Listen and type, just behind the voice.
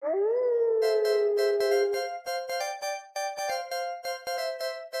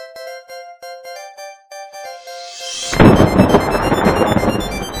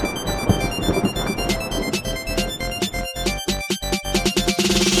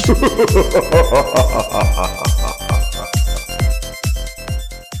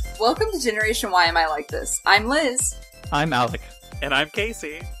Welcome to Generation Why Am I Like This? I'm Liz. I'm Alec. And I'm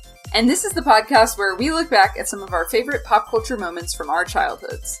Casey. And this is the podcast where we look back at some of our favorite pop culture moments from our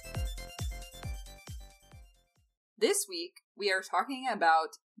childhoods. This week, we are talking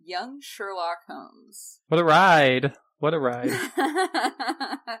about young Sherlock Holmes. What a ride. What a ride.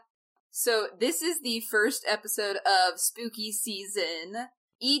 So, this is the first episode of Spooky Season.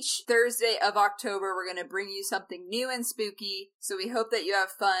 Each Thursday of October, we're going to bring you something new and spooky, so we hope that you have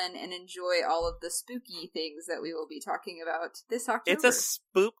fun and enjoy all of the spooky things that we will be talking about this October. It's a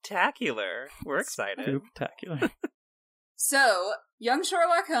spooktacular. We're excited. Spooktacular. So, Young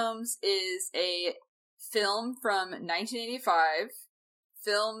Sherlock Holmes is a film from 1985.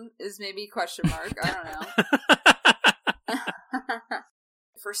 Film is maybe question mark, I don't know.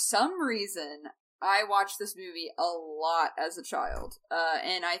 For some reason, I watched this movie a lot as a child,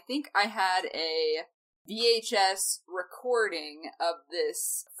 and I think I had a VHS recording of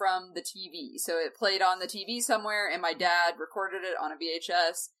this from the TV. So it played on the TV somewhere, and my dad recorded it on a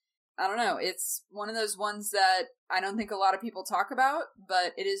VHS. I don't know, it's one of those ones that I don't think a lot of people talk about,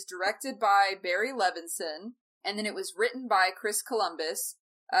 but it is directed by Barry Levinson, and then it was written by Chris Columbus,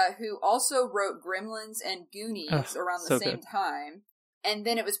 who also wrote Gremlins and Goonies around the same time. And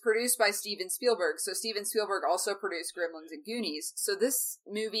then it was produced by Steven Spielberg. So Steven Spielberg also produced Gremlins and Goonies. So this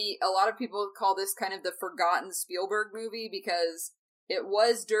movie, a lot of people call this kind of the forgotten Spielberg movie because it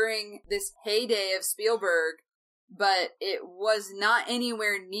was during this heyday of Spielberg, but it was not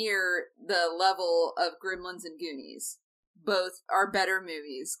anywhere near the level of Gremlins and Goonies. Both are better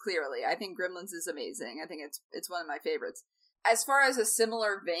movies, clearly. I think Gremlins is amazing. I think it's one of my favorites. As far as a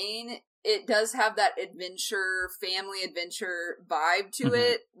similar vein, it does have that family adventure vibe to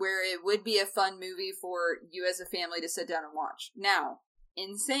it, where it would be a fun movie for you as a family to sit down and watch. Now,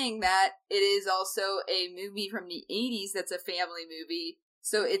 in saying that, it is also a movie from the 80s that's a family movie,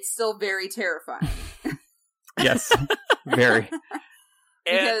 so it's still very terrifying. Yes, very.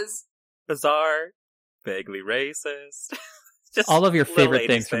 Because bizarre, vaguely racist. Just all of your favorite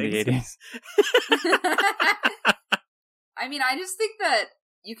things from the 80s. I mean, I just think that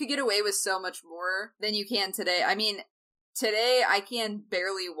you could get away with so much more than you can today. I mean, today I can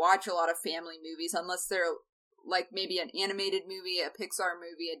barely watch a lot of family movies unless they're like maybe an animated movie, a Pixar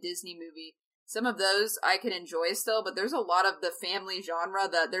movie, a Disney movie. Some of those I can enjoy still, but there's a lot of the family genre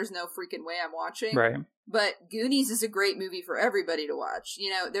that there's no freaking way I'm watching. Right. But Goonies is a great movie for everybody to watch. You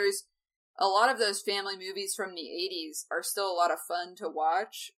know, there's a lot of those family movies from the 80s are still a lot of fun to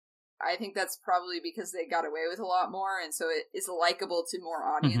watch. I think that's probably because they got away with a lot more, and so it is likable to more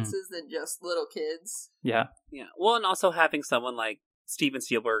audiences than just little kids. Yeah. Yeah. Well, and also having someone like Steven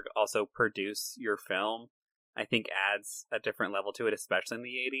Spielberg also produce your film, I think adds a different level to it, especially in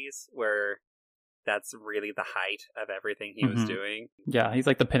the 80s, where that's really the height of everything he was doing. Yeah, he's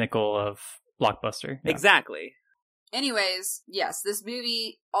like the pinnacle of blockbuster. Yeah. Exactly. Anyways, yes, this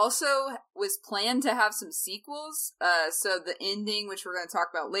movie also was planned to have some sequels. So the ending, which we're going to talk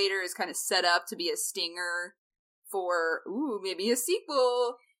about later, is kind of set up to be a stinger for, maybe a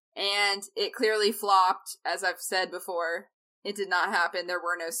sequel. And it clearly flopped, as I've said before. It did not happen. There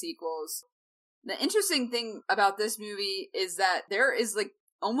were no sequels. The interesting thing about this movie is that there is like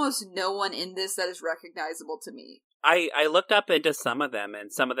almost no one in this that is recognizable to me. I looked up into some of them,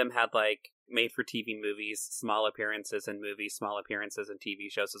 and some of them had, like, made-for-TV movies, small appearances in movies, small appearances in TV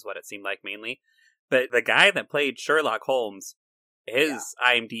shows is what it seemed like mainly. But the guy that played Sherlock Holmes, his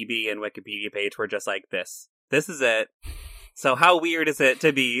IMDb and Wikipedia page were just like this. This is it. So how weird is it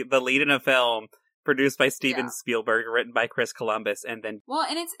to be the lead in a film produced by Steven Spielberg, written by Chris Columbus, and then... Well,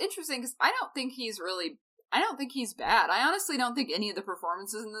 and it's interesting, because I don't think he's bad. I honestly don't think any of the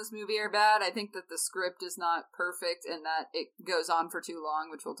performances in this movie are bad. I think that the script is not perfect and that it goes on for too long,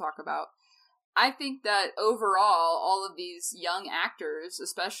 which we'll talk about. I think that overall, all of these young actors,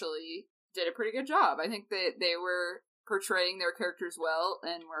 especially, did a pretty good job. I think that they were portraying their characters well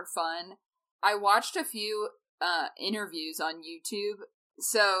and were fun. I watched a few interviews on YouTube.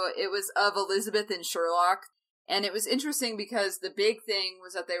 So it was of Elizabeth and Sherlock. And it was interesting because the big thing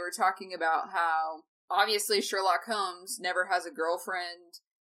was that they were talking about how obviously Sherlock Holmes never has a girlfriend,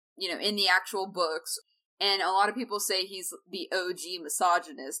 in the actual books. And a lot of people say he's the OG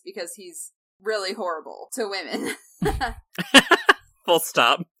misogynist because he's really horrible to women. Full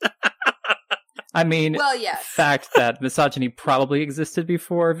stop. I mean, well, yes. Fact that misogyny probably existed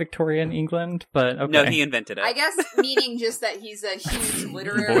before Victorian England, but okay. No, he invented it. I guess meaning just that he's a huge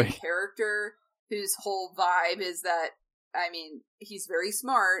literary character whose whole vibe is that, I mean, he's very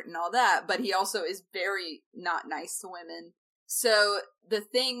smart and all that, but he also is very not nice to women. So the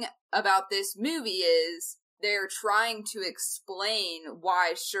thing about this movie is they're trying to explain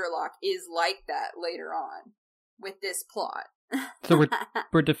why Sherlock is like that later on with this plot. So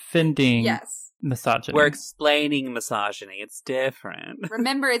we're defending Yes. misogyny. We're explaining misogyny. It's different.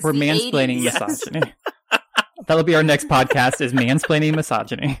 Remember, it's We're the mansplaining 80s. Yes. misogyny. That'll be our next podcast, is mansplaining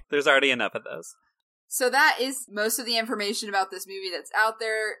misogyny. There's already enough of those. So that is most of the information about this movie that's out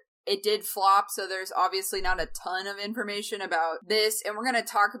there. It did flop, so there's obviously not a ton of information about this, and we're going to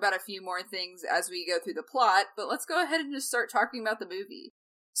talk about a few more things as we go through the plot, but let's go ahead and just start talking about the movie.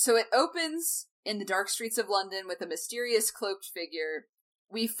 So it opens in the dark streets of London with a mysterious cloaked figure.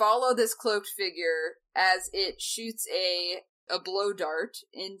 We follow this cloaked figure as it shoots a blow dart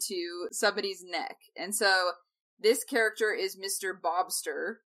into somebody's neck. And so this character is Mr.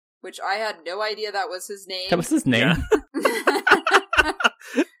 Bobster, which I had no idea that was his name. That was his name? Yeah.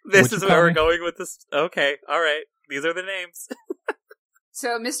 This What'd is you where call we're me? going with this. Okay, alright. These are the names.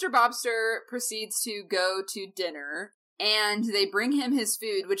 So Mr. Bobster proceeds to go to dinner, and they bring him his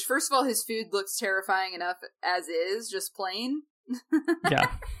food, which, first of all, his food looks terrifying enough as is, just plain. Yeah.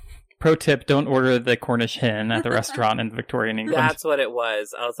 Pro tip, don't order the Cornish hen at the restaurant in Victorian England. That's what it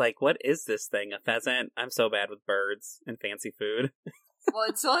was. I was like, what is this thing? A pheasant? I'm so bad with birds and fancy food. Well,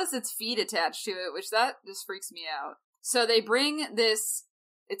 it still has its feet attached to it, which that just freaks me out. So they bring this,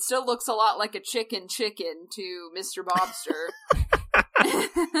 it still looks a lot like a chicken to Mr. Bobster.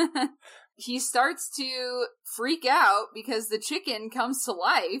 He starts to freak out because the chicken comes to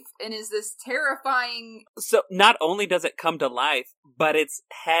life and is this terrifying... So not only does it come to life, but its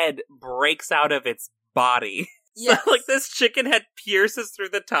head breaks out of its body. Yes. So, like, this chicken head pierces through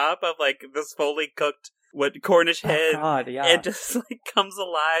the top of, like, this fully cooked Cornish hen. Oh, God, yeah. It just, like, comes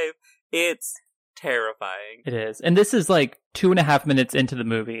alive. It's terrifying. It is. And this is like 2.5 minutes into the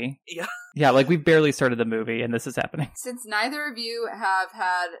movie. Yeah. Yeah, like we've barely started the movie and this is happening. Since neither of you have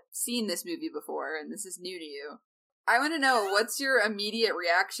seen this movie before, and this is new to you, I want to know, what's your immediate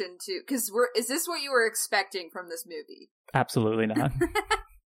reaction to... Because is this what you were expecting from this movie? Absolutely not.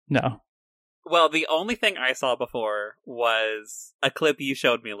 No. Well, the only thing I saw before was a clip you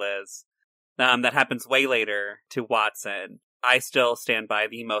showed me, Liz, that happens way later to Watson. I still stand by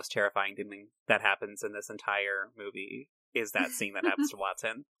the most terrifying thing that happens in this entire movie is that scene that happens to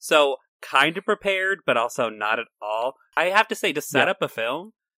Watson. So, kind of prepared, but also not at all. I have to say, to set up a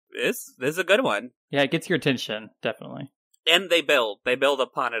film, this is a good one. Yeah, it gets your attention, definitely. And they build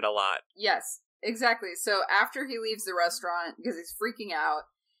upon it a lot. Yes, exactly. So after he leaves the restaurant, because he's freaking out,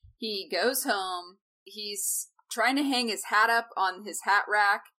 he goes home, he's trying to hang his hat up on his hat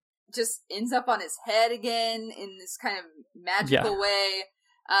rack, just ends up on his head again in this kind of magical way.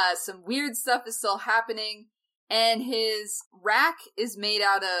 Some weird stuff is still happening, and his rack is made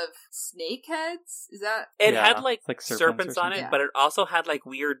out of snake heads. Is that? It Yeah, had, like serpents on it, something. but it also had, like,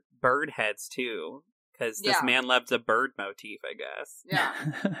 weird bird heads, too. Because this Yeah. man loves a bird motif, I guess.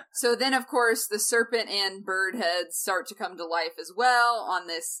 Yeah. So then, of course, the serpent and bird heads start to come to life as well on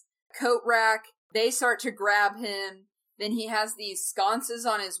this coat rack. They start to grab him. Then he has these sconces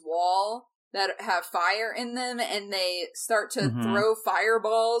on his wall that have fire in them, and they start to throw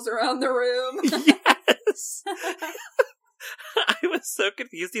fireballs around the room. Yes! I was so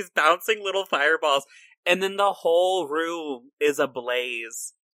confused. These bouncing little fireballs. And then the whole room is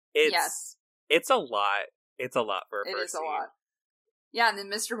ablaze. Yes. It's a lot. It's a lot for a It first is a scene. lot. Yeah, and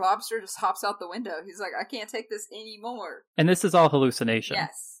then Mr. Bobster just hops out the window. He's like, I can't take this anymore. And this is all hallucination.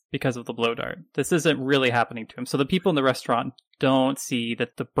 Yes. Because of the blow dart. This isn't really happening to him. So the people in the restaurant don't see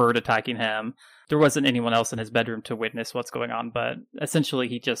that the bird attacking him. There wasn't anyone else in his bedroom to witness what's going on, but essentially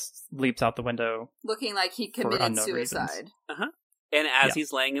he just leaps out the window. Looking like he committed unknown suicide. reasons. And as Yeah.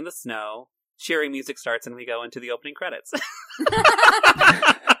 he's laying in the snow, cheering music starts and we go into the opening credits.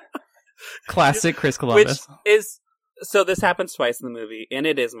 Classic Chris Columbus. Which is... So this happens twice in the movie, and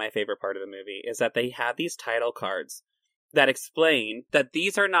it is my favorite part of the movie, is that they have these title cards that explain that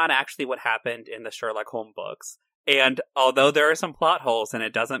these are not actually what happened in the Sherlock Holmes books. And although there are some plot holes and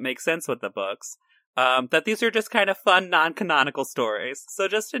it doesn't make sense with the books, that these are just kind of fun, non-canonical stories. So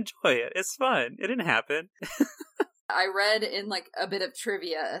just enjoy it. It's fun. It didn't happen. I read in like a bit of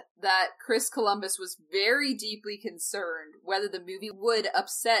trivia that Chris Columbus was very deeply concerned whether the movie would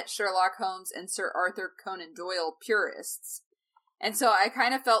upset Sherlock Holmes and Sir Arthur Conan Doyle purists. And so I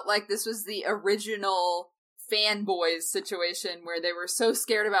kind of felt like this was the original fanboys situation where they were so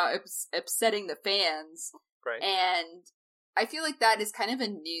scared about upsetting the fans. Right. And I feel like that is kind of a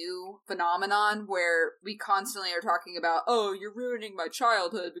new phenomenon where we constantly are talking about, oh, you're ruining my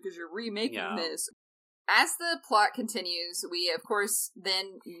childhood because you're remaking this. As the plot continues, we, of course,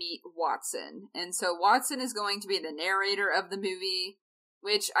 then meet Watson. And so Watson is going to be the narrator of the movie,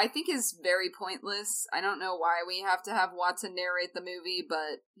 which I think is very pointless. I don't know why we have to have Watson narrate the movie,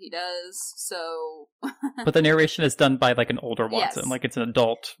 but he does, so... But the narration is done by, like, an older Watson. Yes. Like, it's an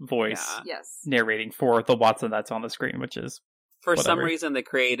adult voice Yes. narrating for the Watson that's on the screen, which is For whatever. some reason, they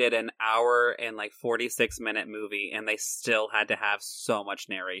created an hour and 46-minute movie, and they still had to have so much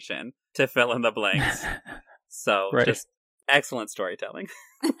narration to fill in the blanks. So, Right. just excellent storytelling.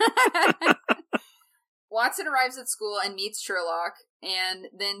 Watson arrives at school and meets Sherlock, and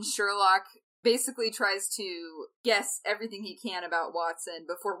then Sherlock basically tries to guess everything he can about Watson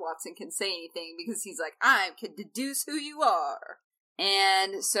before Watson can say anything, because he's like, I can deduce who you are.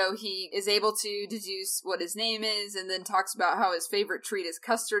 And so he is able to deduce what his name is, and then talks about how his favorite treat is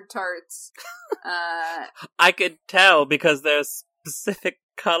custard tarts. I could tell because there's specific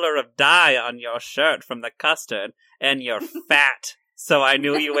color of dye on your shirt from the custard, and you're fat, so I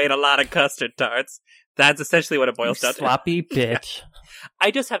knew you ate a lot of custard tarts. That's essentially what it You boils down to. sloppy bitch.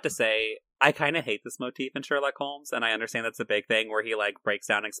 I just have to say, I kind of hate this motif in Sherlock Holmes, and I understand that's a big thing where he breaks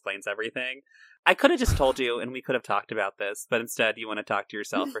down and explains everything. I could have just told you, and we could have talked about this, but instead you want to talk to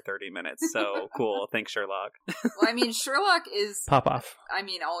yourself for 30 minutes. So cool, thanks, Sherlock. Well, I mean, Sherlock is, Pop off.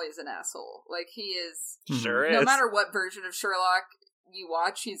 always an asshole. Like, he is... Mhm. Sure is. No matter what version of Sherlock you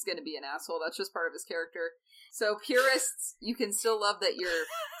watch, he's going to be an asshole. That's just part of his character. So, purists, you can still love that your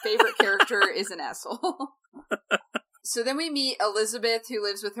favorite character is an asshole. So then we meet Elizabeth, who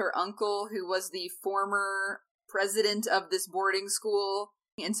lives with her uncle, who was the former president of this boarding school.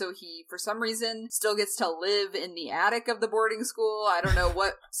 And so he, for some reason, still gets to live in the attic of the boarding school. I don't know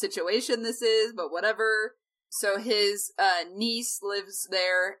what situation this is, but whatever. So his niece lives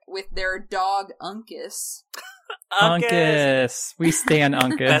there with their dog, Uncas. Uncas. We stand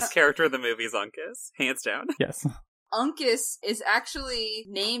Uncas. Best character of the movie is Uncas, hands down. Yes. Uncas is actually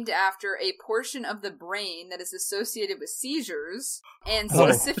named after a portion of the brain that is associated with seizures, and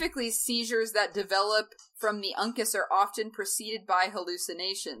Oh. specifically seizures that develop from the Uncas are often preceded by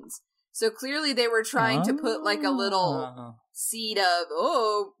hallucinations. So clearly they were trying to put like a little Oh. seed of,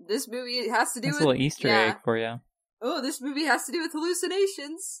 oh, this movie has to do That's with... a little Easter yeah. egg for you. Oh, this movie has to do with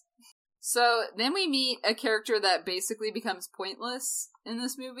hallucinations. So then we meet a character that basically becomes pointless in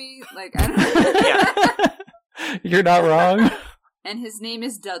this movie. Like, I don't know. You're not wrong. And his name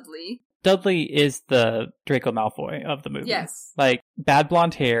is Dudley. Dudley is the Draco Malfoy of the movie. Yes. Like, bad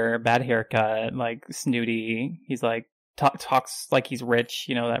blonde hair, bad haircut, like, snooty. He's like, talks like he's rich,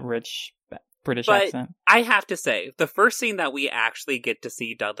 that rich British But accent. I have to say, the first scene that we actually get to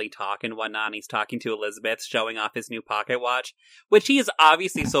see Dudley talk and whatnot, and he's talking to Elizabeth, showing off his new pocket watch, which he is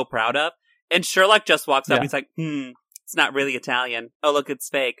obviously so proud of, and Sherlock just walks up Yeah. and he's like, it's not really Italian. Oh, look, it's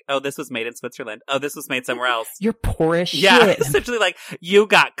fake. Oh, this was made in Switzerland. Oh, this was made somewhere else. You're poor as shit. Yeah, essentially like, you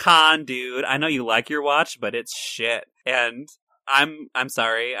got conned, dude. I know you like your watch, but it's shit. And I'm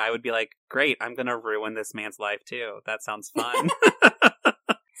sorry. I would be like, great, I'm gonna ruin this man's life too. That sounds fun.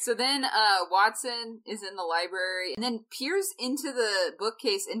 So then Watson is in the library and then peers into the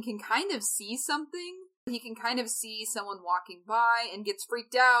bookcase and can kind of see something. He can kind of see someone walking by and gets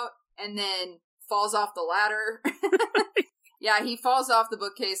freaked out and then falls off the ladder. Yeah, he falls off the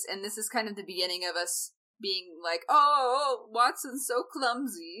bookcase, and this is kind of the beginning of us being like, oh, Watson's so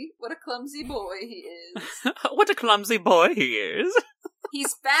clumsy. What a clumsy boy he is. What a clumsy boy he is.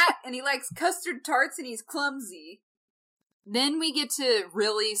 He's fat, and he likes custard tarts, and he's clumsy. Then we get to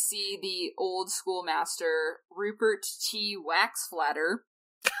really see the old schoolmaster, Rupert T. Waxflatter.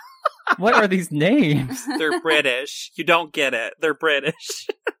 What are these names? They're British. You don't get it. They're British.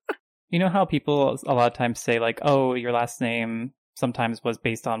 You know how people a lot of times say, like, oh, your last name sometimes was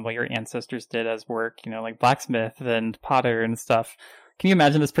based on what your ancestors did as work, like blacksmith and potter and stuff. Can you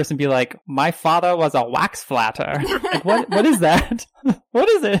imagine this person be like, my father was a wax flatter? Like, what is that? What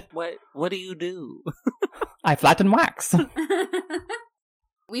is it? What do you do? I flatten wax.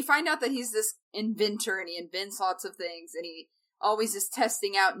 We find out that he's this inventor, and he invents lots of things, and he always is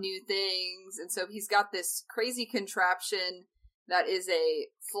testing out new things, and so he's got this crazy contraption that is a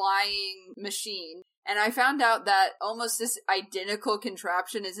flying machine. And I found out that almost this identical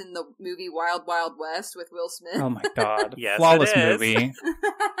contraption is in the movie Wild Wild West with Will Smith. Oh my god. Yes, Flawless it is. movie.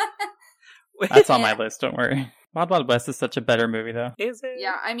 That's on my Yeah. list, don't worry. Wild Wild West is such a better movie, though. Is it?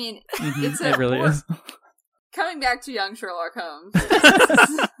 Yeah, I mean, Mhm, It's it really is. coming back to young Sherlock Holmes.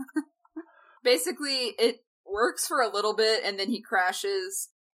 Basically, it works for a little bit, and then he crashes.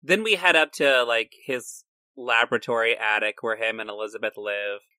 Then we head up to his laboratory attic where him and Elizabeth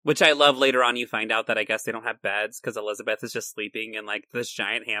live. Which I love. Later on, you find out that I guess they don't have beds because Elizabeth is just sleeping in like this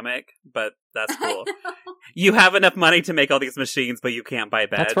giant hammock. But that's cool. You have enough money to make all these machines, but you can't buy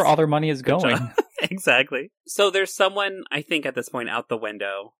beds. That's where all their money is going. Exactly. So there's someone, I think, at this point out the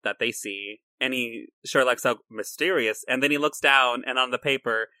window that they see, and Sherlock's so mysterious, and then he looks down, and on the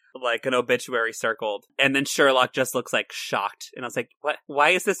paper, like an obituary circled, and then Sherlock just looks like shocked, and I was like, what? Why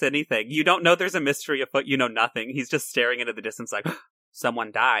is this anything? You don't know there's a mystery afoot, you know nothing. He's just staring into the distance like,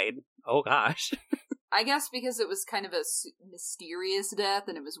 someone died. Oh gosh. I guess because it was kind of a mysterious death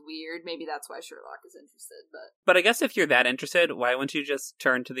and it was weird, maybe that's why Sherlock is interested. But I guess if you're that interested, why wouldn't you just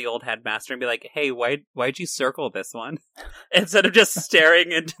turn to the old headmaster and be like, hey, why'd you circle this one? Instead of just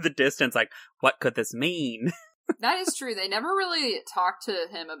staring into the distance like, what could this mean? That is true. They never really talked to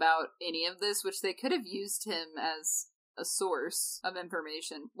him about any of this, which they could have used him as a source of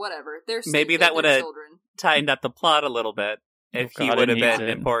information. Whatever. They're stupid. Maybe that would have children. tightened up the plot a little bit if he would have been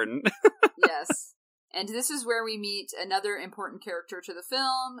important. Yes. And this is where we meet another important character to the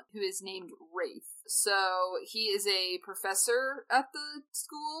film, who is named Wraith. So, he is a professor at the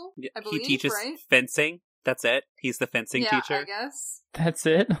school, I believe, he teaches right? fencing. That's it. He's the fencing teacher. I guess. That's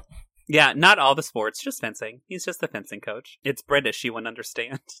it? Yeah, not all the sports, just fencing. He's just the fencing coach. It's British, you wouldn't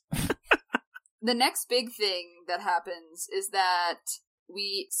understand. The next big thing that happens is that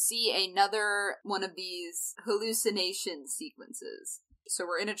we see another one of these hallucination sequences. So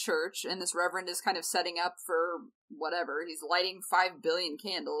we're in a church, and this reverend is kind of setting up for whatever. He's lighting 5 billion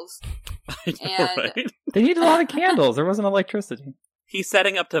candles. I know, right? They need a lot of candles. There wasn't electricity. He's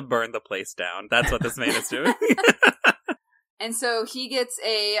setting up to burn the place down. That's what this man is doing. And so he gets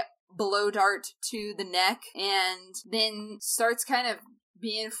a blow dart to the neck, and then starts kind of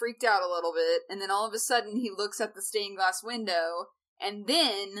being freaked out a little bit. And then all of a sudden, he looks at the stained glass window, and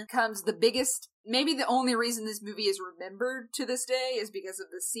then comes the biggest, maybe the only reason this movie is remembered to this day is because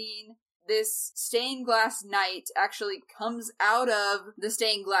of the scene. This stained glass knight actually comes out of the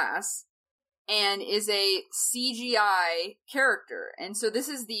stained glass and is a CGI character. And so this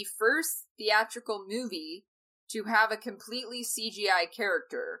is the first theatrical movie to have a completely CGI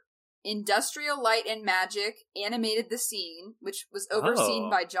character. Industrial Light and Magic animated the scene, which was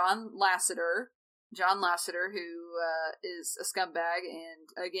overseen by John Lasseter. John Lasseter, who is a scumbag,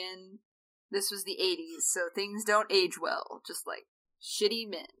 and again, this was the 80s, so things don't age well, just like shitty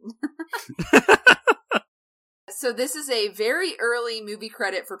men. So this is a very early movie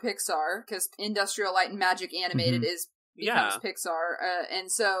credit for Pixar, because Industrial Light and Magic Animated becomes Pixar, and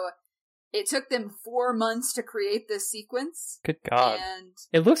so it took them 4 months to create this sequence. Good God. And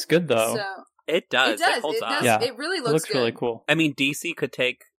it looks good, though. So It does. It holds up. Yeah. It really looks It looks good. really cool. I mean, DC could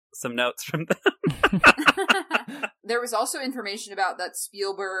take some notes from them. There was also information about that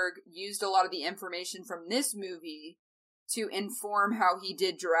Spielberg used a lot of the information from this movie to inform how he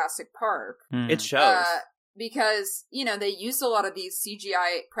did Jurassic Park. It shows. Because, they used a lot of these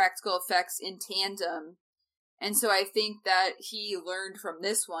CGI practical effects in tandem. And so I think that he learned from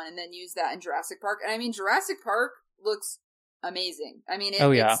this one and then used that in Jurassic Park. And I mean, Jurassic Park looks amazing. I mean,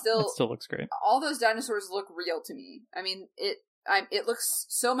 it still looks great. All those dinosaurs look real to me. I mean, it looks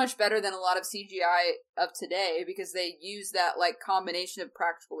so much better than a lot of CGI of today because they use that combination of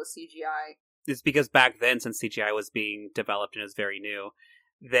practical with CGI. It's because back then, since CGI was being developed and was very new,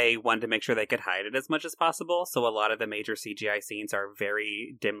 they wanted to make sure they could hide it as much as possible. So a lot of the major CGI scenes are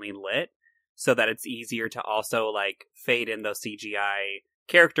very dimly lit so that it's easier to also fade in those CGI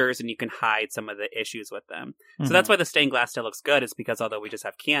characters and you can hide some of the issues with them. Mm-hmm. So that's why the stained glass still looks good, is because although we just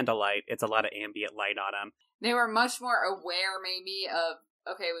have candlelight, it's a lot of ambient light on them. They were much more aware maybe of,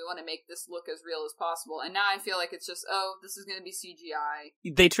 okay, we want to make this look as real as possible. And now I feel like it's just, this is going to be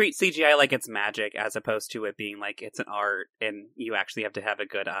CGI. They treat CGI like it's magic as opposed to it being like it's an art and you actually have to have a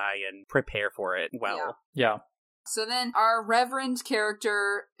good eye and prepare for it well. Yeah. So then our Reverend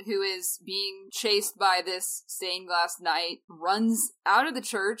character, who is being chased by this stained glass knight, runs out of the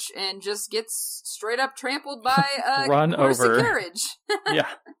church and just gets straight up trampled by a Run horse over. and carriage. Yeah.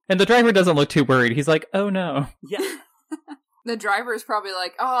 And the driver doesn't look too worried. He's like, oh no. Yeah. The driver is probably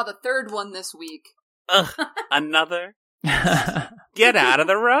like, the third one this week. Ugh, another? Get out of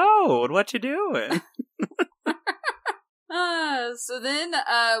the road. What you doing? So then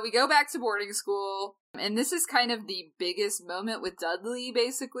we go back to boarding school, and this is kind of the biggest moment with Dudley,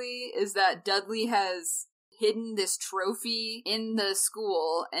 basically, is that Dudley has hidden this trophy in the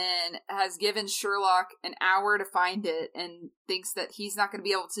school and has given Sherlock an hour to find it and thinks that he's not going to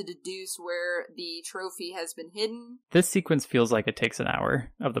be able to deduce where the trophy has been hidden. This sequence feels like it takes an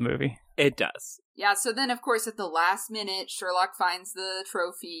hour of the movie. It does. Yeah, so then, of course, at the last minute, Sherlock finds the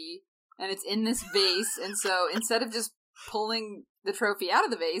trophy and it's in this vase, and so instead of just pulling the trophy out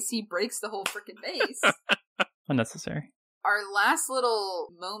of the vase, he breaks the whole freaking vase. Unnecessary. Our last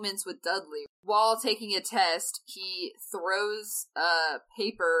little moments with Dudley, while taking a test, he throws a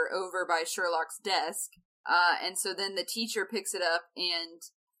paper over by Sherlock's desk, and so then the teacher picks it up and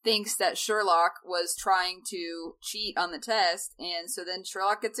thinks that Sherlock was trying to cheat on the test, and so then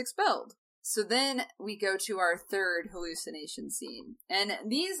Sherlock gets expelled. So then we go to our third hallucination scene, and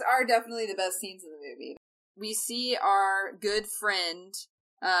these are definitely the best scenes in the movie. We see our good friend,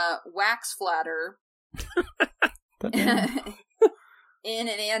 Wax Flatter, in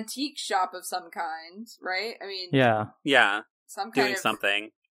an antique shop of some kind, right? I mean, Yeah, some kind doing of something.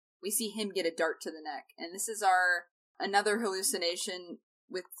 We see him get a dart to the neck, and this is another hallucination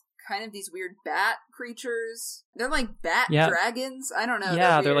with kind of these weird bat creatures. They're like bat dragons. I don't know.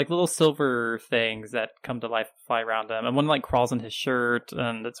 Yeah, they're like little silver things that come to life, fly around him, and one like crawls in his shirt,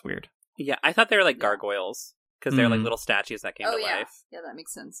 and it's weird. Yeah, I thought they were like gargoyles because they're like little statues that came to life. Yeah, that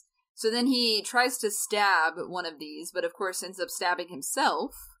makes sense. So then he tries to stab one of these, but of course ends up stabbing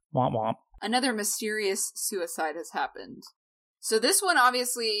himself. Womp womp. Another mysterious suicide has happened. So this one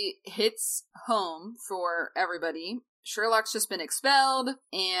obviously hits home for everybody. Sherlock's just been expelled,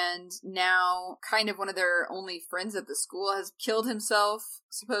 and now kind of one of their only friends at the school has killed himself,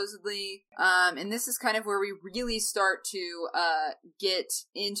 supposedly. And this is kind of where we really start to get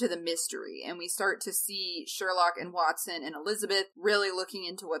into the mystery, and we start to see Sherlock and Watson and Elizabeth really looking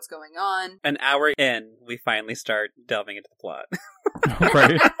into what's going on. An hour in, we finally start delving into the plot.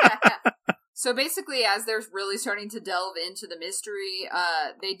 Right. So basically, as they're really starting to delve into the mystery,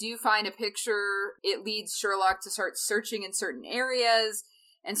 they do find a picture. It leads Sherlock to start searching in certain areas.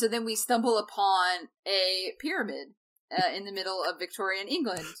 And so then we stumble upon a pyramid in the middle of Victorian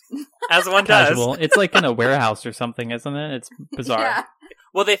England. As one does. Casual. It's like in a warehouse or something, isn't it? It's bizarre. Yeah.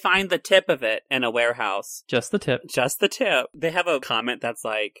 Well, they find the tip of it in a warehouse. Just the tip. Just the tip. They have a comment that's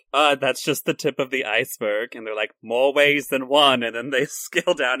like, that's just the tip of the iceberg. And they're like, more ways than one. And then they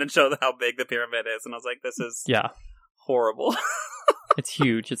scale down and show how big the pyramid is. And I was like, this is horrible. It's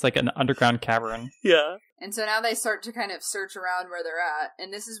huge. It's like an underground cavern. Yeah. And so now they start to kind of search around where they're at.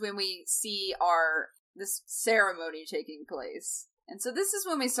 And this is when we see this ceremony taking place. And so this is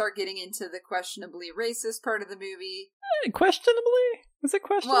when we start getting into the questionably racist part of the movie. Questionably? Is it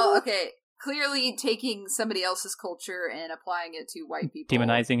questionable? Well, okay. Clearly taking somebody else's culture and applying it to white people.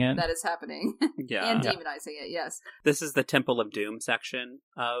 Demonizing it. That is happening. Yeah. And demonizing it, yes. This is the Temple of Doom section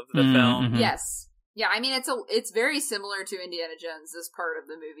of the film. Mm-hmm. Yes. Yeah, I mean, it's very similar to Indiana Jones, this part of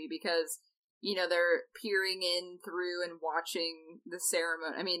the movie, because, you know, they're peering in through and watching the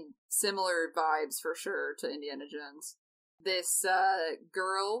ceremony. I mean, similar vibes for sure to Indiana Jones. This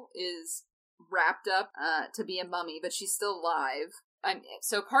girl is wrapped up to be a mummy, but she's still alive.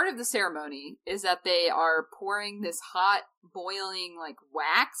 So part of the ceremony is that they are pouring this hot, boiling, like,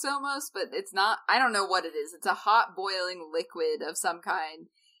 wax almost, but it's not, I don't know what it is. It's a hot, boiling liquid of some kind,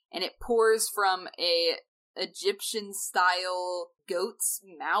 and it pours from a Egyptian-style goat's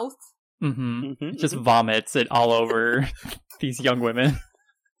mouth. Mm-hmm. Mm-hmm. It just vomits it all over these young women.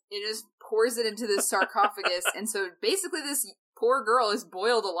 It just pours it into this sarcophagus, and so basically this poor girl is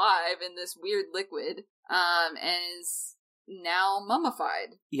boiled alive in this weird liquid, and is now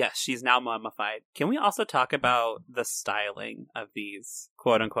mummified. Yes, she's now mummified. Can we also talk about the styling of these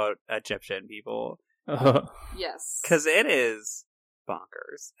quote-unquote Egyptian people? Yes. Because it is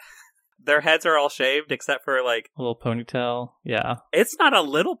bonkers. Their heads are all shaved except for, like... a little ponytail, yeah. It's not a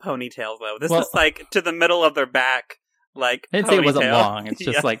little ponytail, though. This is, like, to the middle of their back, like, I didn't say it wasn't ponytail. long. It's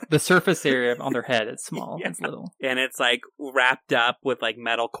just, like, the surface area on their head, it's small. Yeah. It's little. And it's, like, wrapped up with, like,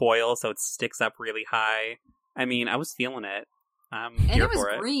 metal coil, so it sticks up really high. I mean, I was feeling it. I'm And here it was for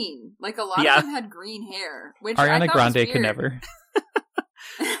it. green. Like, a lot of them had green hair, which I Ariana thought Grande was could weird. never.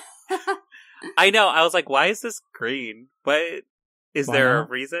 I know. I was like, why is this green? What? Is Why there not?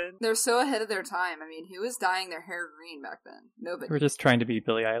 a reason? They're so ahead of their time. I mean, who was dyeing their hair green back then? Nobody. We're just trying to be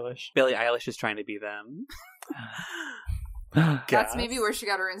Billie Eilish. Billie Eilish is trying to be them. That's Guess. maybe where she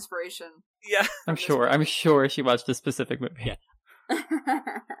got her inspiration. Yeah. I'm sure she watched a specific movie. Yeah.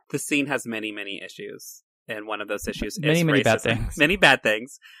 The scene has many, many issues. And one of those issues is Many racism. bad things. Many bad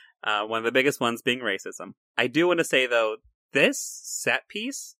things. One of the biggest ones being racism. I do want to say, though, this set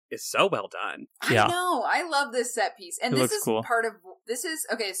piece is so well done. Yeah. I know. I love this set piece. And It this looks is cool. part of... This is...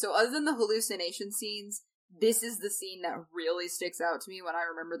 Okay, so other than the hallucination scenes, this is the scene that really sticks out to me when I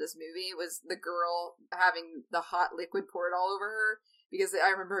remember this movie. It was the girl having the hot liquid poured all over her. Because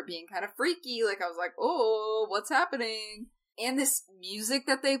I remember it being kind of freaky. Like, I was like, oh, what's happening? And this music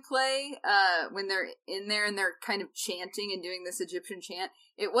that they play when they're in there and they're kind of chanting and doing this Egyptian chant,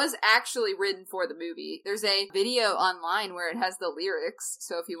 it was actually written for the movie. There's a video online where it has the lyrics,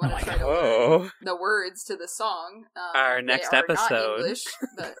 so if you want to try to learn the words to the song, our next episode. Not English,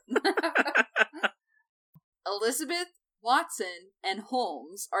 but Elizabeth, Watson, and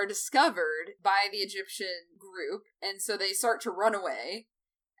Holmes are discovered by the Egyptian group, and so they start to run away.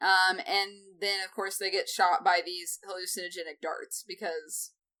 And then, of course, they get shot by these hallucinogenic darts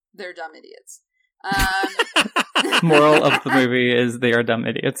because they're dumb idiots. Moral of the movie is they are dumb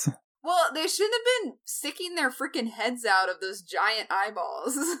idiots. Well, they shouldn't have been sticking their freaking heads out of those giant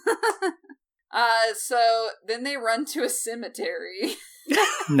eyeballs. So then they run to a cemetery.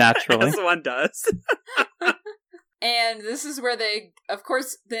 Naturally. As one does. And this is where they, of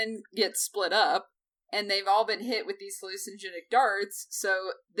course, then get split up. And they've all been hit with these hallucinogenic darts,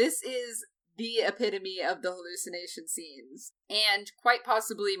 so this is the epitome of the hallucination scenes. And quite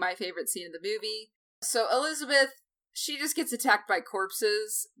possibly my favorite scene of the movie. So Elizabeth, she just gets attacked by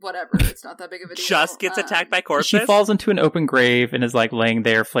corpses. Whatever, it's not that big of a deal. Just gets attacked by corpses? She falls into an open grave and is like laying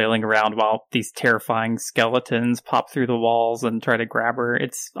there flailing around while these terrifying skeletons pop through the walls and try to grab her.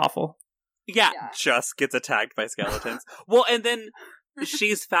 It's awful. Yeah. Just gets attacked by skeletons. Well, and then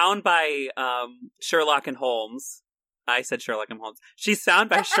she's found by Sherlock and Holmes. I said Sherlock and Holmes. She's found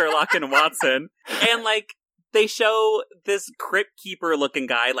by Sherlock and Watson. And, like, they show this crypt keeper looking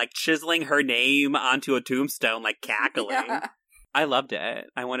guy, like, chiseling her name onto a tombstone, like, cackling. Yeah. I loved it.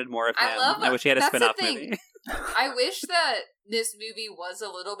 I wanted more of him. I wish he had a spin-off movie. I wish that this movie was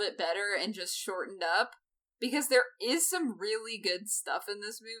a little bit better and just shortened up. Because there is some really good stuff in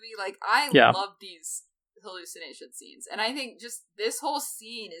this movie. Like, I love these hallucination scenes, and I think just this whole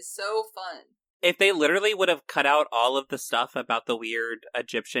scene is so fun. If they literally would have cut out all of the stuff about the weird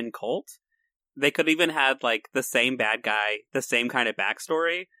Egyptian cult, they could even had like the same bad guy, the same kind of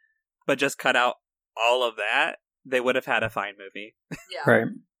backstory, but just cut out all of that, they would have had a fine movie. Yeah. Right.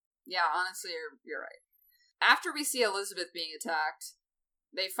 Yeah, honestly, you're right. After we see Elizabeth being attacked,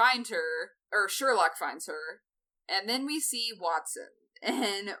 they find her, or Sherlock finds her, and then we see Watson.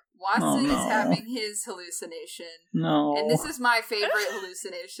 And Watson is having his hallucination. No. And this is my favorite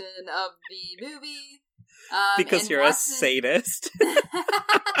hallucination of the movie. Because you're Watson, a sadist.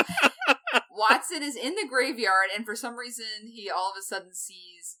 Watson is in the graveyard, and for some reason, he all of a sudden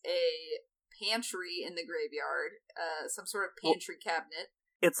sees a pantry in the graveyard. Some sort of pantry cabinet.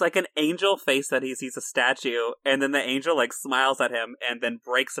 It's like an angel face that he sees a statue, and then the angel, like, smiles at him, and then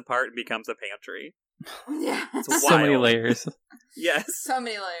breaks apart and becomes a pantry. Yeah. It's wild. So many layers. Yes. So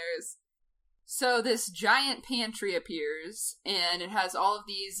many layers. So this giant pantry appears, and it has all of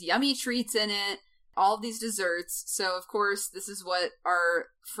these yummy treats in it, all of these desserts. So, of course, this is what our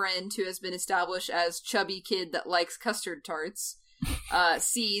friend, who has been established as chubby kid that likes custard tarts,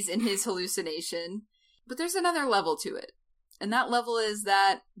 sees in his hallucination. But there's another level to it. And that level is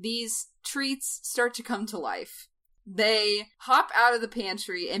that these treats start to come to life. They hop out of the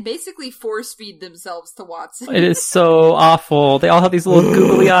pantry and basically force feed themselves to Watson. It is so awful. They all have these little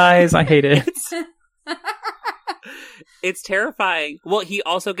googly eyes. I hate it. It's terrifying. Well, he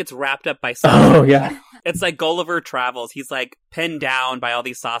also gets wrapped up by sausages. Oh, yeah. It's like Gulliver Travels. He's like pinned down by all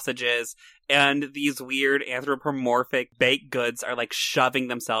these sausages, and these weird anthropomorphic baked goods are like shoving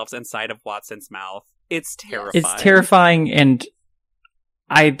themselves inside of Watson's mouth. It's terrifying. It's terrifying, and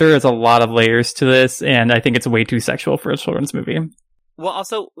there is a lot of layers to this, and I think it's way too sexual for a children's movie. Well,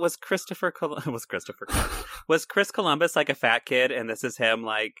 also, was Chris Columbus like a fat kid, and this is him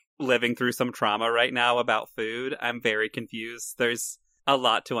like living through some trauma right now about food? I'm very confused. There's a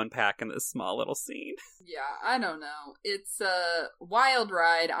lot to unpack in this small little scene. Yeah, I don't know. It's a wild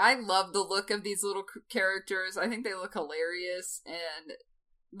ride. I love the look of these little characters. I think they look hilarious,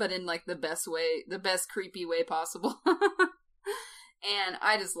 but in like the best way, the best creepy way possible. And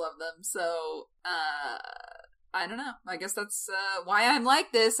I just love them. So, I don't know. I guess that's why I'm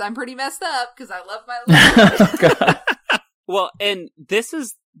like this. I'm pretty messed up because I love my life. Well, and this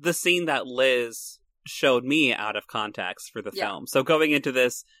is the scene that Liz showed me out of context for the film. So going into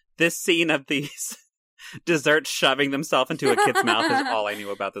this scene of these desserts shoving themselves into a kid's mouth is all I knew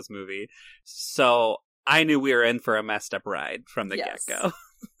about this movie. So I knew we were in for a messed up ride from the get-go.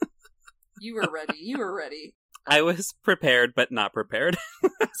 You were ready. You were ready. I was prepared, but not prepared.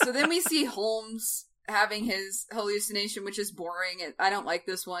 So then we see Holmes having his hallucination, which is boring. I don't like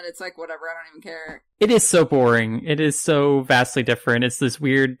this one. It's like, whatever, I don't even care. It is so boring. It is so vastly different. It's this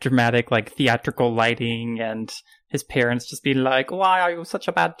weird, dramatic, like, theatrical lighting, and his parents just being like, why are you such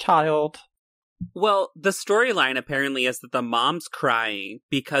a bad child? Well, the storyline apparently is that the mom's crying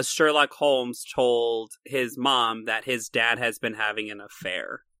because Sherlock Holmes told his mom that his dad has been having an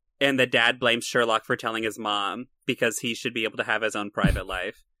affair. And the dad blames Sherlock for telling his mom because he should be able to have his own private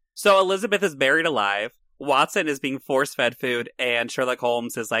life. So Elizabeth is buried alive. Watson is being force-fed food, and Sherlock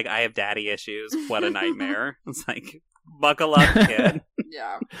Holmes is like, I have daddy issues. What a nightmare. It's like, buckle up, kid.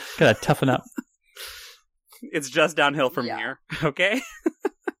 Yeah. Gotta toughen up. It's just downhill from here, okay?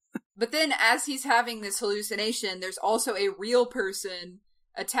 But then as he's having this hallucination, there's also a real person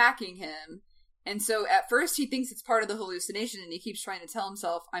attacking him. And so at first he thinks it's part of the hallucination, and he keeps trying to tell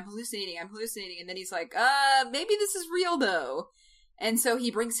himself, I'm hallucinating. And then he's like, maybe this is real though. And so he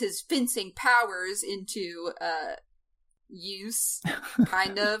brings his fencing powers into use,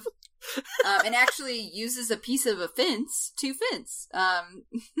 kind of, and actually uses a piece of a fence to fence.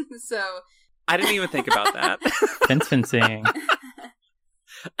 So I didn't even think about that. Fencing.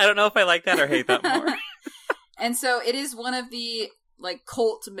 I don't know if I like that or hate that more. And so it is one of the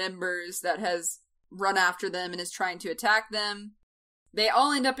cult members that has run after them and is trying to attack them. They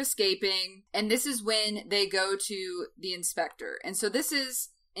all end up escaping, and this is when they go to the inspector. And so this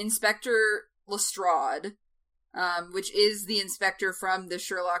is Inspector Lestrade, which is the inspector from the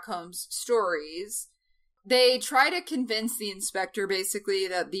Sherlock Holmes stories. They try to convince the inspector, basically,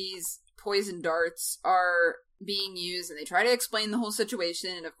 that these poison darts are being used, and they try to explain the whole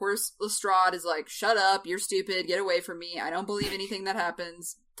situation. And of course, Lestrade is like, shut up, you're stupid, get away from me. I don't believe anything that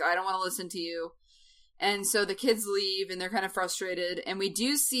happens. I don't want to listen to you. And so the kids leave, and they're kind of frustrated. And we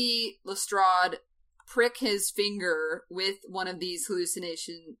do see Lestrade prick his finger with one of these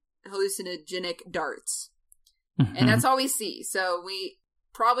hallucinogenic darts. Mm-hmm. And that's all we see. So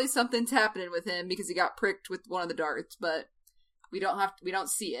probably something's happening with him because he got pricked with one of the darts, but we don't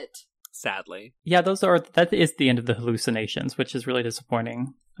see it. Sadly. Yeah, that is the end of the hallucinations, which is really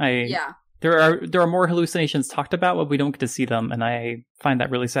disappointing. Yeah. There are more hallucinations talked about, but we don't get to see them, and I find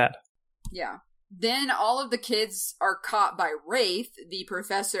that really sad. Yeah. Then all of the kids are caught by Wraith, the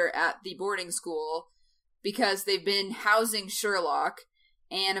professor at the boarding school, because they've been housing Sherlock.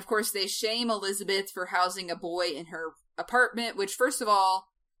 And of course they shame Elizabeth for housing a boy in her apartment, which, first of all,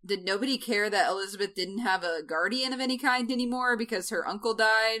 did nobody care that Elizabeth didn't have a guardian of any kind anymore because her uncle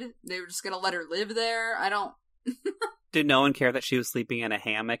died? They were just going to let her live there? I don't... Did no one care that she was sleeping in a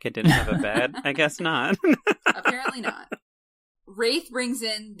hammock and didn't have a bed? I guess not. Apparently not. Wraith brings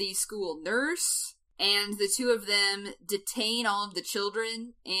in the school nurse, and the two of them detain all of the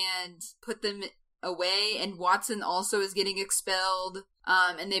children and put them away, and Watson also is getting expelled.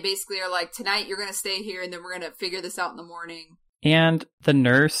 And they basically are like, tonight you're going to stay here, and then we're going to figure this out in the morning. And the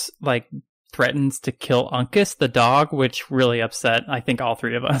nurse, threatens to kill Uncas, the dog, which really upset, I think, all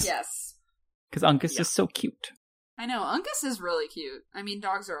three of us. Yes. Because Uncas is so cute. I know, Uncas is really cute. I mean,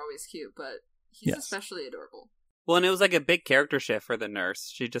 dogs are always cute, but he's especially adorable. Well, and it was a big character shift for the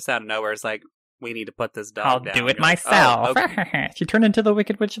nurse. She just out of nowhere is like, we need to put this dog down. I'll do it myself. Like, oh, okay. She turned into the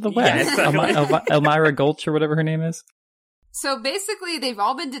Wicked Witch of the West. Yeah, Elmira Gulch, or whatever her name is. So basically, they've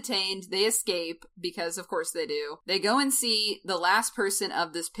all been detained. They escape, because of course they do. They go and see the last person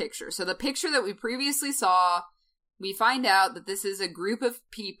of this picture. So the picture that we previously saw, we find out that this is a group of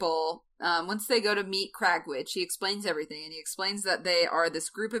people. Once they go to meet Cragwitch, he explains everything. And he explains that they are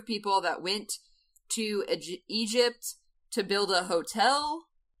this group of people that went to Egypt to build a hotel.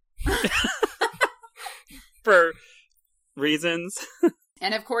 For reasons.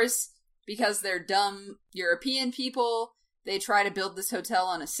 And of course, because they're dumb European people, they try to build this hotel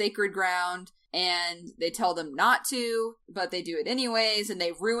on a sacred ground, and they tell them not to, but they do it anyways, and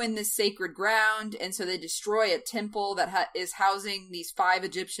they ruin this sacred ground, and so they destroy a temple that is housing these 5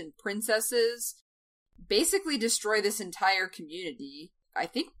 Egyptian princesses, basically destroy this entire community. I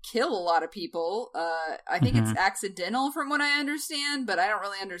think kill a lot of people. I think it's accidental from what I understand, but I don't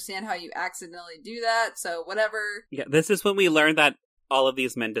really understand how you accidentally do that, so whatever. Yeah, this is when we learned that all of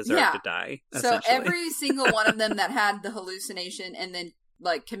these men deserve to die. So every single one of them that had the hallucination and then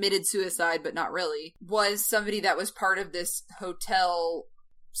committed suicide, but not really, was somebody that was part of this hotel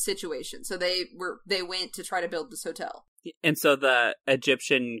situation. So they went to try to build this hotel. And so the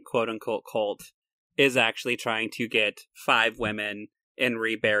Egyptian quote unquote cult is actually trying to get 5 women and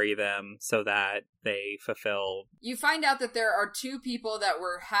rebury them so that they fulfill... You find out that there are 2 people that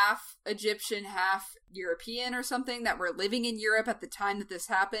were half Egyptian, half European or something that were living in Europe at the time that this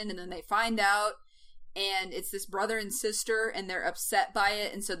happened, and then they find out, and it's this brother and sister, and they're upset by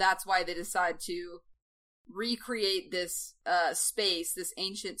it, and so that's why they decide to recreate this space, this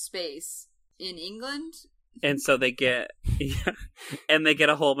ancient space in England. And so they get... and they get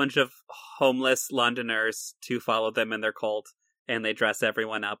a whole bunch of homeless Londoners to follow them in their cult. and they dress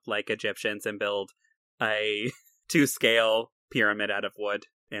everyone up like Egyptians and build a 2-scale pyramid out of wood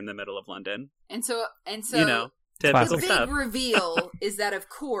in the middle of London. And so You know, typical the stuff. big reveal is that, of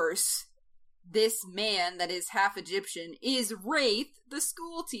course, this man that is half Egyptian is Wraith, the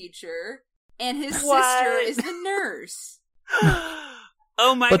school teacher, and his sister is the nurse.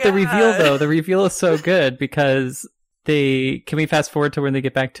 Oh my god. But the reveal is so good because can we fast forward to when they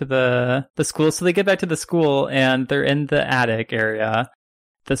get back to the school? So they get back to the school and they're in the attic area.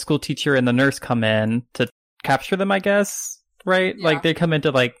 The school teacher and the nurse come in to capture them, I guess, right? Yeah. Like they come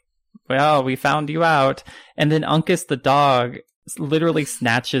into like, well, we found you out. And then Uncas the dog literally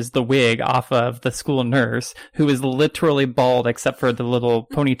snatches the wig off of the school nurse, who is literally bald except for the little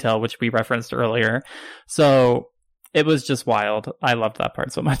ponytail, which we referenced earlier. So it was just wild. I loved that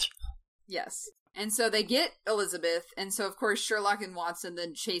part so much. Yes. And so they get Elizabeth, and so of course Sherlock and Watson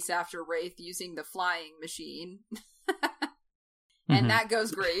then chase after Wraith using the flying machine. And that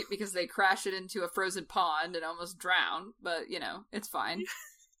goes great because they crash it into a frozen pond and almost drown, but it's fine.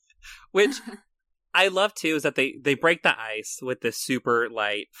 Which I love too is that they break the ice with this super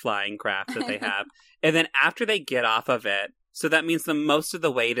light flying craft that they have. And then after they get off of it, so that means the most of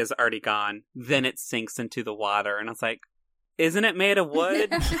the weight is already gone, then it sinks into the water. And I was like, isn't it made of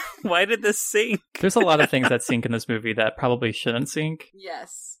wood? Why did this sink? There's a lot of things that sink in this movie that probably shouldn't sink.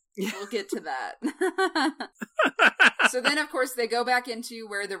 Yes. We'll get to that. So then, of course, they go back into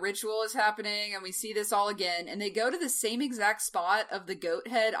where the ritual is happening, and we see this all again, and they go to the same exact spot of the goat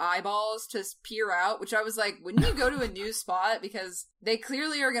head eyeballs to peer out, which I was like, wouldn't you go to a new spot? Because they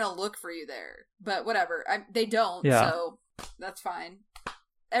clearly are going to look for you there. But whatever. They don't, so that's fine.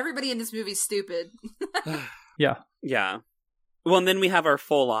 Everybody in this movie's stupid. Yeah. Yeah. Well, and then we have our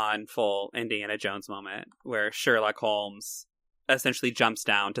full Indiana Jones moment, where Sherlock Holmes essentially jumps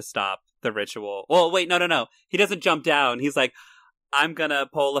down to stop the ritual. Well, wait, no. He doesn't jump down. He's like, I'm gonna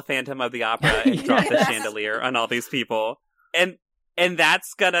pull a Phantom of the Opera and drop the chandelier on all these people. And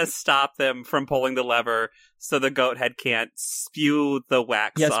that's gonna stop them from pulling the lever so the goat head can't spew the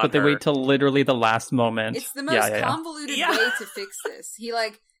wax Yes, on but they her. wait till literally the last moment. It's the most convoluted way to fix this. He,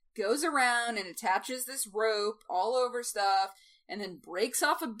 goes around and attaches this rope all over stuff, and then breaks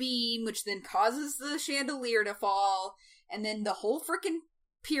off a beam, which then causes the chandelier to fall, and then the whole freaking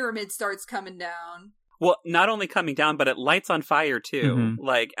pyramid starts coming down. Well, not only coming down, but it lights on fire, too.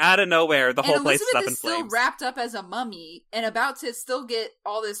 Like, out of nowhere, the whole place is up in Elizabeth is still flames. wrapped up as a mummy, and about to still get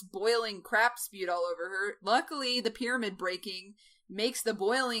all this boiling crap spewed all over her. Luckily, the pyramid breaking makes the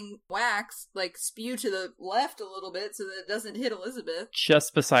boiling wax, spew to the left a little bit so that it doesn't hit Elizabeth.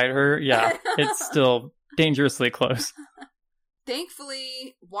 Just beside her, yeah. It's still dangerously close.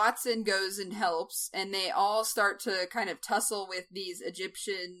 Thankfully, Watson goes and helps, and they all start to kind of tussle with these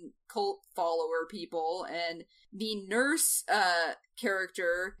Egyptian cult follower people, and the nurse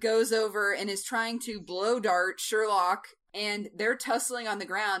character goes over and is trying to blow dart Sherlock, and they're tussling on the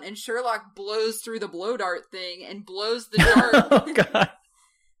ground, and Sherlock blows through the blow dart thing and blows the dart. Oh, God.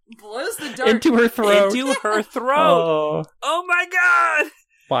 Blows the dart Into her throat. Into her throat! Oh my god!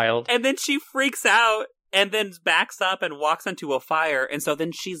 Wild. And then she freaks out and then backs up and walks into a fire. And so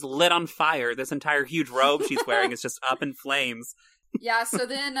then she's lit on fire. This entire huge robe she's wearing is just up in flames. Yeah, so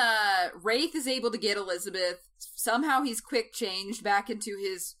then Wraith is able to get Elizabeth. Somehow he's quick changed back into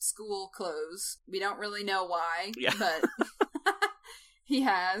his school clothes. We don't really know why, but he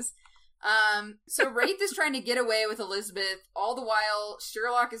has. So Wraith is trying to get away with Elizabeth. All the while,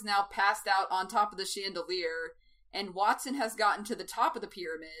 Sherlock is now passed out on top of the chandelier, and Watson has gotten to the top of the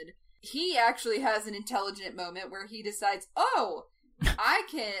pyramid. He actually has an intelligent moment where he decides, oh, I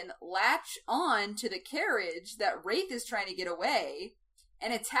can latch on to the carriage that Wraith is trying to get away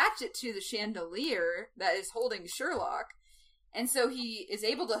and attach it to the chandelier that is holding Sherlock. And so he is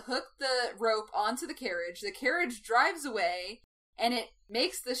able to hook the rope onto the carriage drives away, and it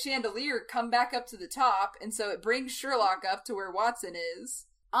makes the chandelier come back up to the top, and so it brings Sherlock up to where Watson is.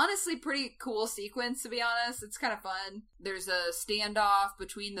 Honestly, pretty cool sequence, to be honest. It's kind of fun. There's a standoff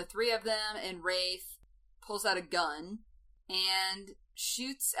between the three of them, and Wraith pulls out a gun and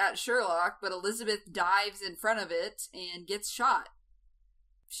shoots at Sherlock, but Elizabeth dives in front of it and gets shot.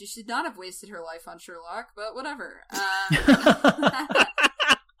 She should not have wasted her life on Sherlock, but whatever.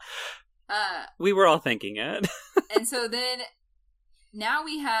 We were all thinking it. And so then, now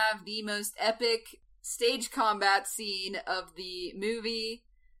we have the most epic stage combat scene of the movie,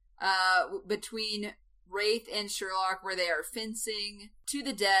 between Wraith and Sherlock, where they are fencing to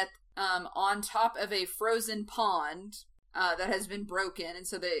the death on top of a frozen pond that has been broken, and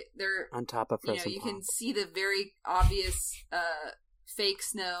so they're on top of frozen you pond. can see the very obvious fake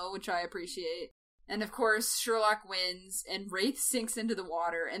snow, which I appreciate. And of course, Sherlock wins, and Wraith sinks into the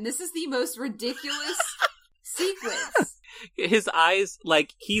water, and this is the most ridiculous sequence. His eyes,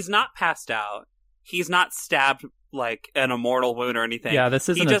 like, he's not passed out. He's not stabbed, like, an immortal wound or anything. Yeah, this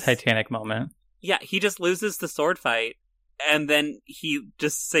isn't a Titanic moment. Yeah, he just loses the sword fight, and then he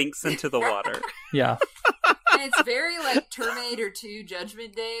just sinks into the water. Yeah. And it's very like Terminator 2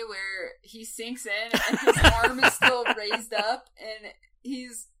 Judgment Day, where he sinks in and his arm is still raised up and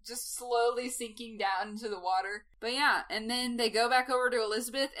he's just slowly sinking down into the water. But yeah, and then they go back over to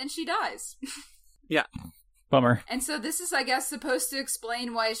Elizabeth and she dies. Yeah. Bummer. And so this is, I guess, supposed to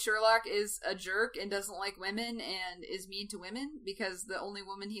explain why Sherlock is a jerk and doesn't like women and is mean to women, because the only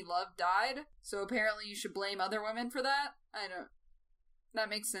woman he loved died. So apparently you should blame other women for that. That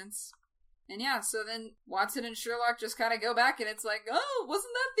makes sense. And yeah, so then Watson and Sherlock just kind of go back, and it's like, oh,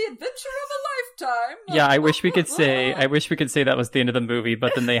 wasn't that the adventure of a lifetime? Yeah, I wish we could say that was the end of the movie,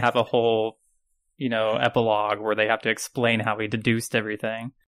 but then they have a whole, epilogue where they have to explain how he deduced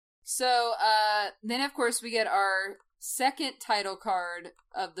everything. So, then of course we get our second title card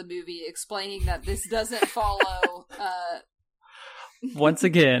of the movie explaining that this doesn't follow, Once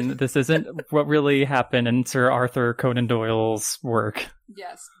again, this isn't what really happened in Sir Arthur Conan Doyle's work.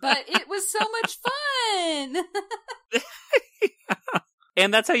 Yes, but it was so much fun!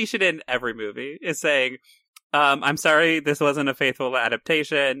 And that's how you should end every movie, is saying, I'm sorry this wasn't a faithful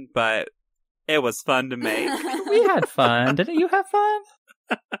adaptation, but it was fun to make. We had fun. Didn't you have fun?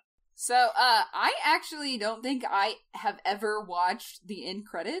 So, I actually don't think I have ever watched the end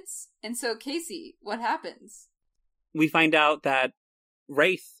credits. And so, Casey, what happens? We find out that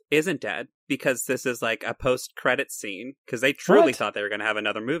Wraith isn't dead, because this is like a post-credits scene, because they truly thought they were going to have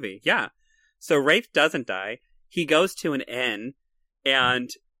another movie. Yeah. So Wraith doesn't die. He goes to an inn, and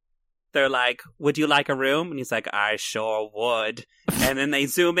they're like, would you like a room? And he's like, I sure would. And then they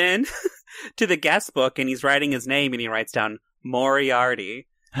zoom in to the guest book, and he's writing his name, and he writes down Moriarty.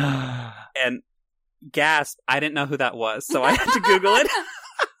 And gasp, I didn't know who that was, so I had to Google it.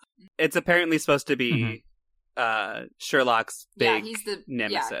 It's apparently supposed to be Sherlock's big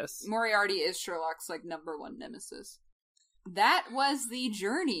nemesis. Yeah, Moriarty is Sherlock's number one nemesis. That was the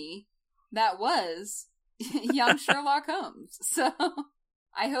journey that was young Sherlock Holmes. So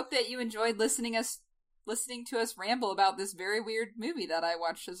I hope that you enjoyed listening to us ramble about this very weird movie that I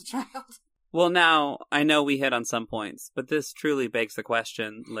watched as a child. Well, now, I know we hit on some points, but this truly begs the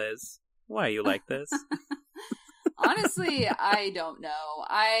question, Liz, why are you like this? Honestly, I don't know.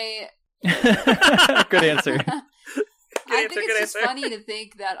 Good answer. I think it's just funny to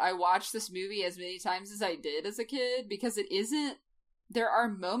think that I watched this movie as many times as I did as a kid, because there are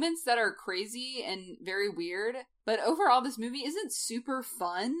moments that are crazy and very weird, but overall this movie isn't super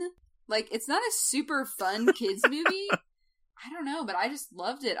fun. It's not a super fun kids movie. I don't know, but I just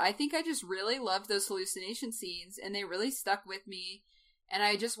loved it. I think I just really loved those hallucination scenes, and they really stuck with me, and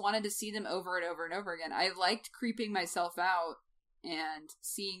I just wanted to see them over and over and over again. I liked creeping myself out and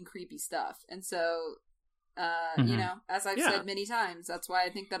seeing creepy stuff. And so, as I've said many times, that's why I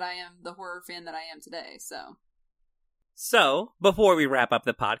think that I am the horror fan that I am today, So, before we wrap up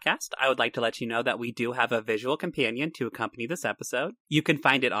the podcast, I would like to let you know that we do have a visual companion to accompany this episode. You can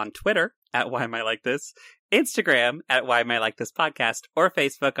find it on Twitter at Why Am I Like This, Instagram at Why Am I Like This Podcast, or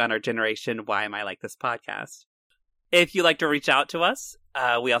Facebook on our Generation Why Am I Like This Podcast. If you'd like to reach out to us,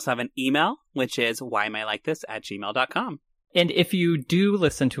 we also have an email, which is whyamilikethis@gmail.com. And if you do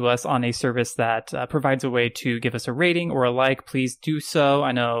listen to us on a service that provides a way to give us a rating or a like, please do so.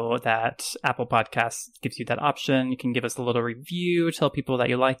 I know that Apple Podcasts gives you that option. You can give us a little review, tell people that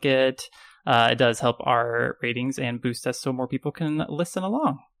you like it. It does help our ratings and boost us so more people can listen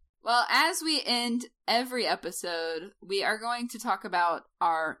along. Well, as we end every episode, we are going to talk about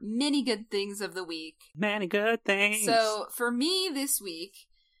our many good things of the week. Many good things. So, for me this week,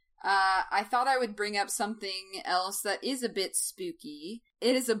 I thought I would bring up something else that is a bit spooky.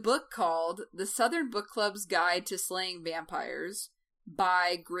 It is a book called The Southern Book Club's Guide to Slaying Vampires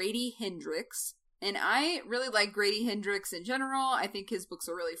by Grady Hendrix. And I really like Grady Hendrix in general. I think his books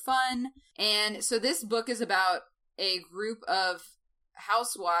are really fun. And so this book is about a group of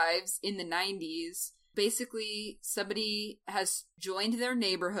housewives in the 90s. Basically, somebody has joined their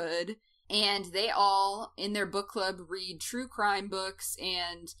neighborhood, and they all, in their book club, read true crime books,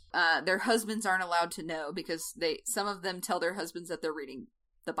 and their husbands aren't allowed to know, because some of them tell their husbands that they're reading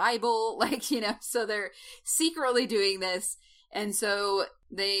the Bible, so they're secretly doing this, and so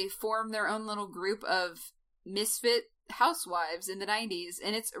they form their own little group of misfit housewives in the 90s,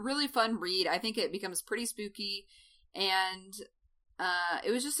 and it's a really fun read. I think it becomes pretty spooky, and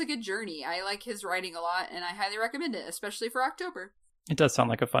it was just a good journey. I like his writing a lot, and I highly recommend it, especially for October. It does sound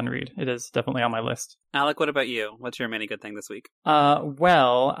like a fun read. It is definitely on my list. Alec, what about you? What's your mini good thing this week?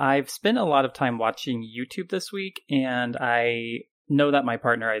 Well, I've spent a lot of time watching YouTube this week, and I know that my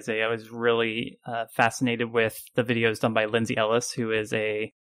partner Isaiah was really fascinated with the videos done by Lindsay Ellis, who is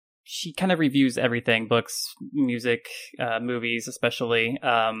she kind of reviews everything, books, music, movies especially.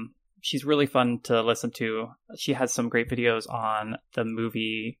 She's really fun to listen to. She has some great videos on the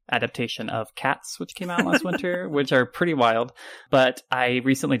movie adaptation of Cats, which came out last winter, which are pretty wild. But I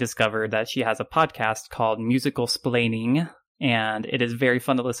recently discovered that she has a podcast called Musical Splaining, and it is very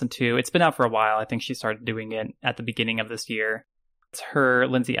fun to listen to. It's been out for a while. I think she started doing it at the beginning of this year. It's her,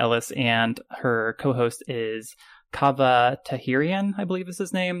 Lindsay Ellis, and her co-host is Kava Tahirian, I believe is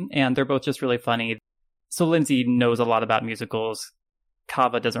his name, and they're both just really funny. So Lindsay knows a lot about musicals.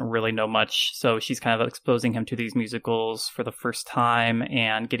 Kava doesn't really know much, so she's kind of exposing him to these musicals for the first time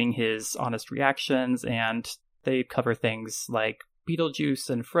and getting his honest reactions, and they cover things like Beetlejuice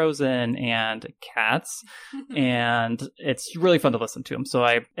and Frozen and Cats, and it's really fun to listen to him. So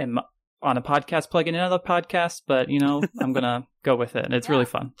I am on a podcast plugging in another podcast, but, I'm going to go with it, and it's really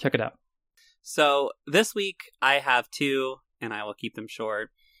fun. Check it out. So this week I have two, and I will keep them short.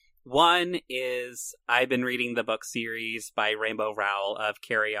 One is I've been reading the book series by Rainbow Rowell of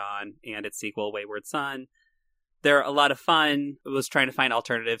Carry On and its sequel, Wayward Son. They're a lot of fun. I was trying to find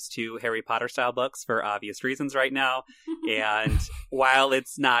alternatives to Harry Potter style books for obvious reasons right now. And while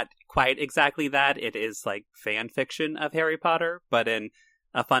it's not quite exactly that, it is like fan fiction of Harry Potter, but in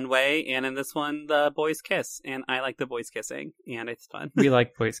a fun way. And in this one, the boys kiss. And I like the boys kissing. And it's fun. We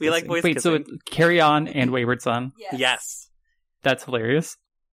like boys kissing. We like boys kissing. kissing. Wait, so Carry On and Wayward Son? Yes. That's hilarious.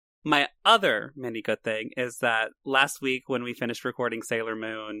 My other mini good thing is that last week when we finished recording Sailor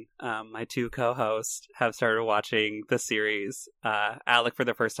Moon, my two co-hosts have started watching the series. Alec for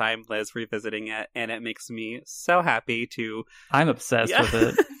the first time, Liz revisiting it, and it makes me so happy to... I'm obsessed with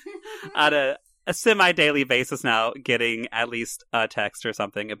it. On a semi-daily basis now, getting at least a text or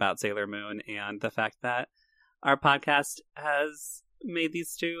something about Sailor Moon, and the fact that our podcast has made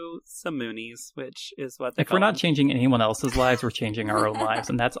these two some Moonies, which is what they If call we're not them. changing anyone else's lives, we're changing our own lives,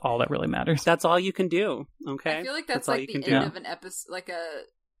 and that's all that really matters. That's all you can do, okay? I feel like that's all like you the can end do. of an episode, like a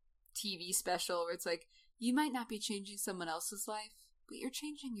TV special where it's like, you might not be changing someone else's life, but you're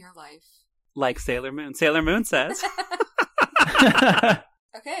changing your life. Like Sailor Moon. Sailor Moon says.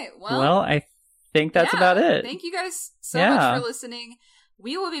 Okay, well, I think that's about it. Thank you guys so much for listening.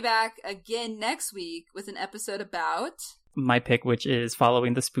 We will be back again next week with an episode about... my pick, which is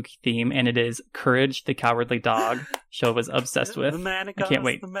following the spooky theme, and it is Courage the Cowardly Dog. Show was obsessed with. The man and I can't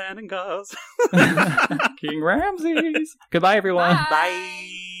wait. The man and goes. King Ramses. Goodbye, everyone.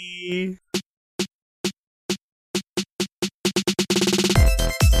 Bye. Bye.